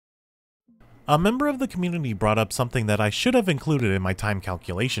A member of the community brought up something that I should have included in my time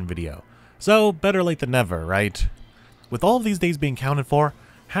calculation video. So, better late than never, right? With all of these days being counted for,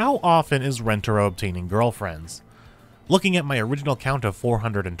 how often is Rentarou obtaining girlfriends? Looking at my original count of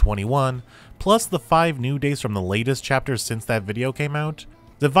 421, plus the 5 new days from the latest chapters since that video came out,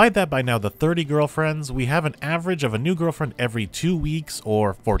 divide that by now the 30 girlfriends, we have an average of a new girlfriend every 2 weeks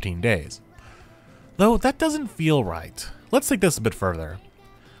or 14 days. Though that doesn't feel right. Let's take this a bit further.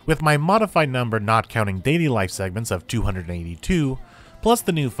 With my modified number not counting daily life segments of 282, plus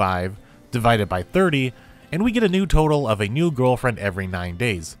the new 5, divided by 30, and we get a new total of a new girlfriend every 9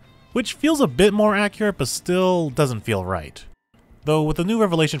 days, which feels a bit more accurate but still doesn't feel right. Though with the new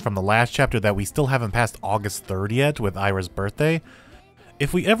revelation from the last chapter that we still haven't passed August 3rd yet with Ira's birthday,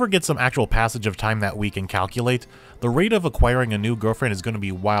 if we ever get some actual passage of time that we can calculate, the rate of acquiring a new girlfriend is going to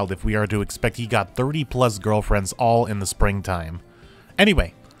be wild if we are to expect he got 30 plus girlfriends all in the springtime.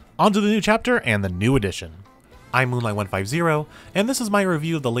 Anyway, on to the new chapter and the new edition. I'm Moonlight150, and this is my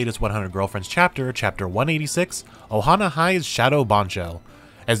review of the latest 100 Girlfriends chapter, Chapter 186, Ohana High's Shadow Bancho.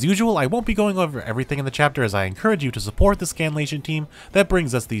 As usual, I won't be going over everything in the chapter as I encourage you to support the Scanlation team that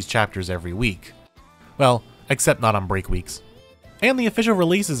brings us these chapters every week. Well, except not on break weeks. And the official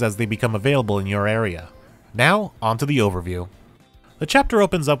releases as they become available in your area. Now, on to the overview. The chapter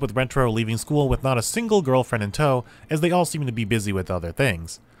opens up with Rentarou leaving school with not a single girlfriend in tow, as they all seem to be busy with other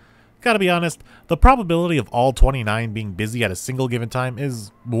things. Gotta be honest, the probability of all 29 being busy at a single given time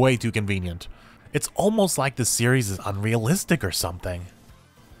is way too convenient. It's almost like the series is unrealistic or something.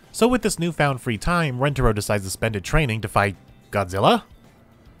 So with this newfound free time, Rentarou decides to spend it training to fight Godzilla?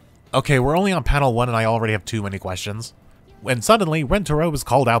 Okay, we're only on panel 1 and I already have too many questions. When suddenly, Rentarou is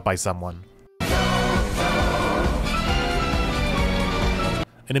called out by someone.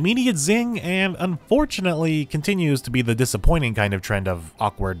 An immediate zing, and unfortunately continues to be the disappointing kind of trend of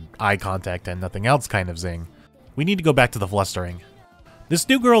awkward eye contact and nothing else kind of zing. We need to go back to the flustering. This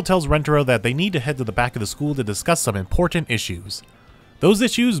new girl tells Rentarou that they need to head to the back of the school to discuss some important issues. Those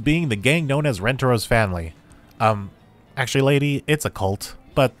issues being the gang known as Rentarou's family. Actually lady, it's a cult,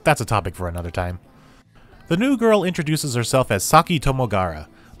 but that's a topic for another time. The new girl introduces herself as Saki Tomogara,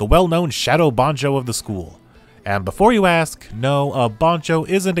 the well-known Shadow Bancho of the school. And before you ask, no, a bancho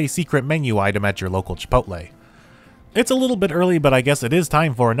isn't a secret menu item at your local Chipotle. It's a little bit early, but I guess it is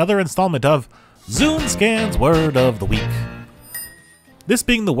time for another installment of Zoonscan's Word of the Week. This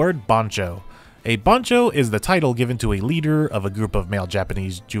being the word bancho. A bancho is the title given to a leader of a group of male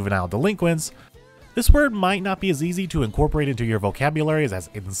Japanese juvenile delinquents. This word might not be as easy to incorporate into your vocabulary as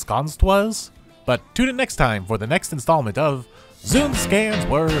ensconced was, but tune in next time for the next installment of Zoonscan's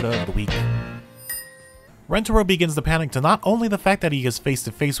Word of the Week. Rentarou begins to panic to not only the fact that he is face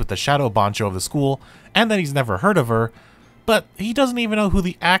to face with the Shadow Bancho of the school, and that he's never heard of her, but he doesn't even know who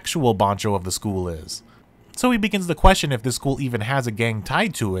the actual Bancho of the school is. So he begins to question if this school even has a gang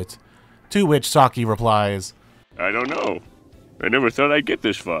tied to it, to which Saki replies, I don't know. I never thought I'd get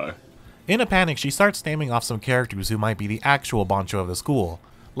this far. In a panic, she starts naming off some characters who might be the actual Bancho of the school,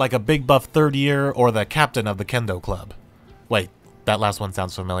 like a big buff third year or the captain of the Kendo club. Wait, that last one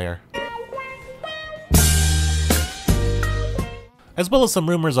sounds familiar. As well as some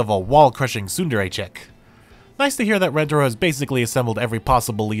rumors of a wall-crushing tsundere chick. Nice to hear that Rentarou has basically assembled every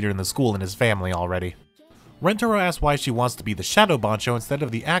possible leader in the school and his family already. Rentarou asks why she wants to be the Shadow Bancho instead of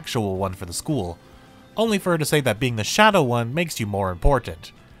the actual one for the school, only for her to say that being the Shadow one makes you more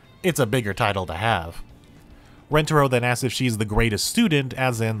important. It's a bigger title to have. Rentarou then asks if she's the greatest student,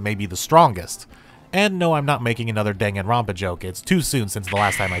 as in maybe the strongest. And no, I'm not making another Danganronpa joke, it's too soon since the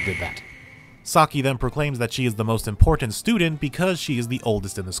last time I did that. Saki then proclaims that she is the most important student because she is the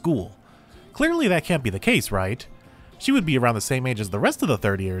oldest in the school. Clearly that can't be the case, right? She would be around the same age as the rest of the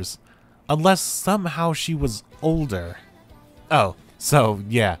third years. Unless somehow she was older. Oh, so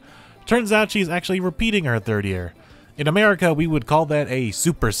yeah. Turns out she's actually repeating her third year. In America, we would call that a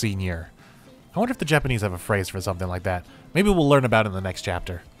super senior. I wonder if the Japanese have a phrase for something like that. Maybe we'll learn about it in the next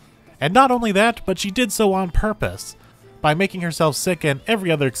chapter. And not only that, but she did so on purpose. By making herself sick and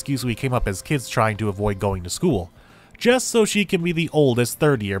every other excuse we came up as kids trying to avoid going to school, just so she can be the oldest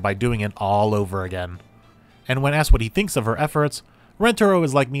third year by doing it all over again. And when asked what he thinks of her efforts, Rentarou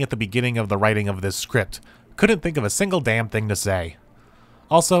is like me at the beginning of the writing of this script, couldn't think of a single damn thing to say.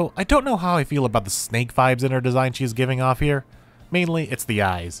 Also, I don't know how I feel about the snake vibes in her design she's giving off here. Mainly, it's the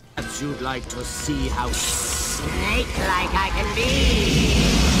eyes. You'd like to see how snake-like I can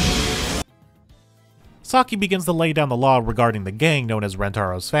be. Saki begins to lay down the law regarding the gang known as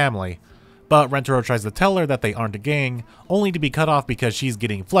Rentarou's family, but Rentarou tries to tell her that they aren't a gang, only to be cut off because she's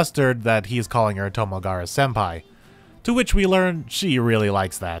getting flustered that he is calling her Tomogara Senpai, to which we learn she really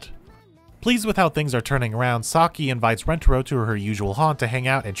likes that. Pleased with how things are turning around, Saki invites Rentarou to her usual haunt to hang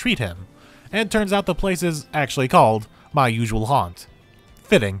out and treat him. And it turns out the place is actually called My Usual Haunt.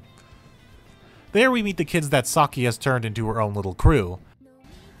 Fitting. There we meet the kids that Saki has turned into her own little crew.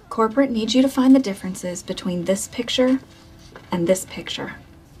 Corporate needs you to find the differences between this picture and this picture.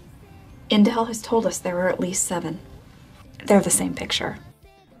 Intel has told us there are at least 7. They're the same picture.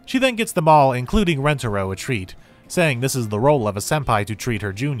 She then gets them all, including Rentarou, a treat, saying this is the role of a senpai to treat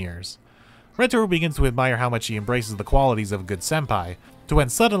her juniors. Rentarou begins to admire how much she embraces the qualities of a good senpai, to when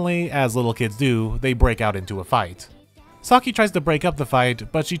suddenly, as little kids do, they break out into a fight. Saki tries to break up the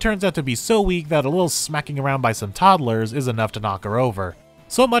fight, but she turns out to be so weak that a little smacking around by some toddlers is enough to knock her over,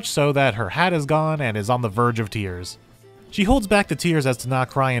 so much so that her hat is gone and is on the verge of tears. She holds back the tears as to not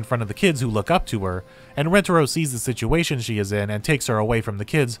cry in front of the kids who look up to her, and Rentarou sees the situation she is in and takes her away from the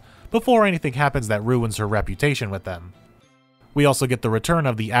kids before anything happens that ruins her reputation with them. We also get the return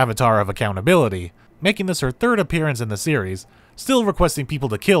of the Avatar of Accountability, making this her 3rd appearance in the series, still requesting people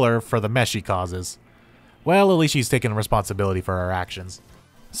to kill her for the mess she causes. Well, at least she's taken responsibility for her actions.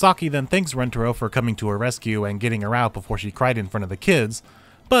 Saki then thanks Rentarou for coming to her rescue and getting her out before she cried in front of the kids,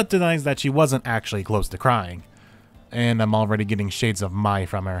 but denies that she wasn't actually close to crying. And I'm already getting shades of Mai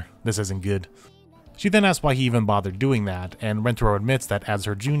from her. This isn't good. She then asks why he even bothered doing that, and Rentarou admits that as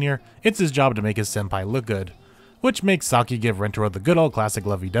her junior, it's his job to make his senpai look good, which makes Saki give Rentarou the good old classic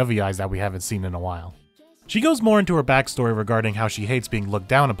lovey-dovey eyes that we haven't seen in a while. She goes more into her backstory regarding how she hates being looked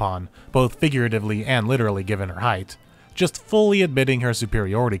down upon, both figuratively and literally given her height, just fully admitting her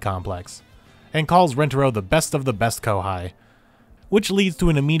superiority complex, and calls Rentarou the best of the best kohai, which leads to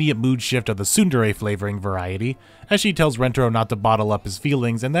an immediate mood shift of the tsundere flavoring variety, as she tells Rentarou not to bottle up his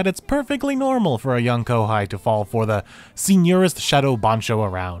feelings and that it's perfectly normal for a young kohai to fall for the seniorest shadow bancho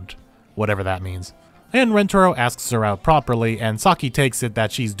around, whatever that means. And Rentarou asks her out properly, and Saki takes it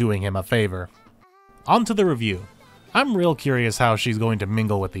that she's doing him a favor. On to the review. I'm real curious how she's going to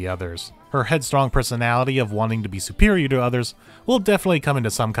mingle with the others. Her headstrong personality of wanting to be superior to others will definitely come into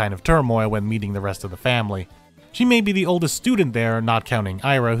some kind of turmoil when meeting the rest of the family. She may be the oldest student there, not counting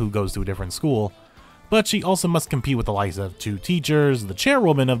Ira, who goes to a different school, but she also must compete with the likes of 2 teachers, the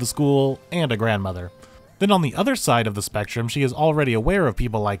chairwoman of the school, and a grandmother. Then on the other side of the spectrum, she is already aware of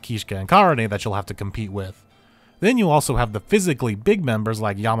people like Kishka and Karane that she'll have to compete with. Then you also have the physically big members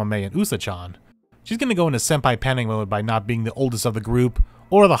like Yamame and Usa-chan. She's going to go into senpai panic mode by not being the oldest of the group,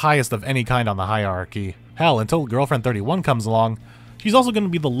 or the highest of any kind on the hierarchy. Hell, until Girlfriend 31 comes along, she's also going to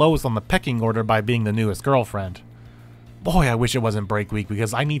be the lowest on the pecking order by being the newest girlfriend. Boy, I wish it wasn't break week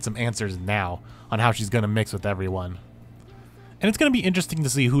because I need some answers now on how she's going to mix with everyone. And it's going to be interesting to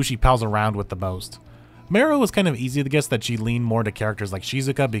see who she pals around with the most. Meru was kind of easy to guess that she leaned more to characters like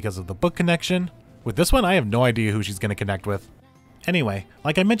Shizuka because of the book connection. With this one, I have no idea who she's going to connect with. Anyway,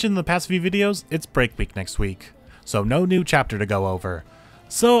 like I mentioned in the past few videos, it's break week next week, so no new chapter to go over.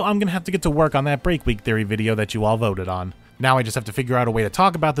 So I'm going to have to get to work on that break week theory video that you all voted on. Now I just have to figure out a way to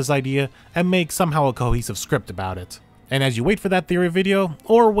talk about this idea and make somehow a cohesive script about it. And as you wait for that theory video,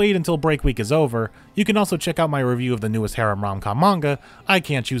 or wait until break week is over, you can also check out my review of the newest harem rom-com manga, I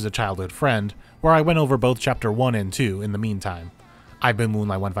Can't Choose a Childhood Friend, where I went over both chapter 1 and 2 in the meantime. I've been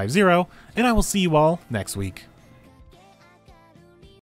Moonlight150, and I will see you all next week.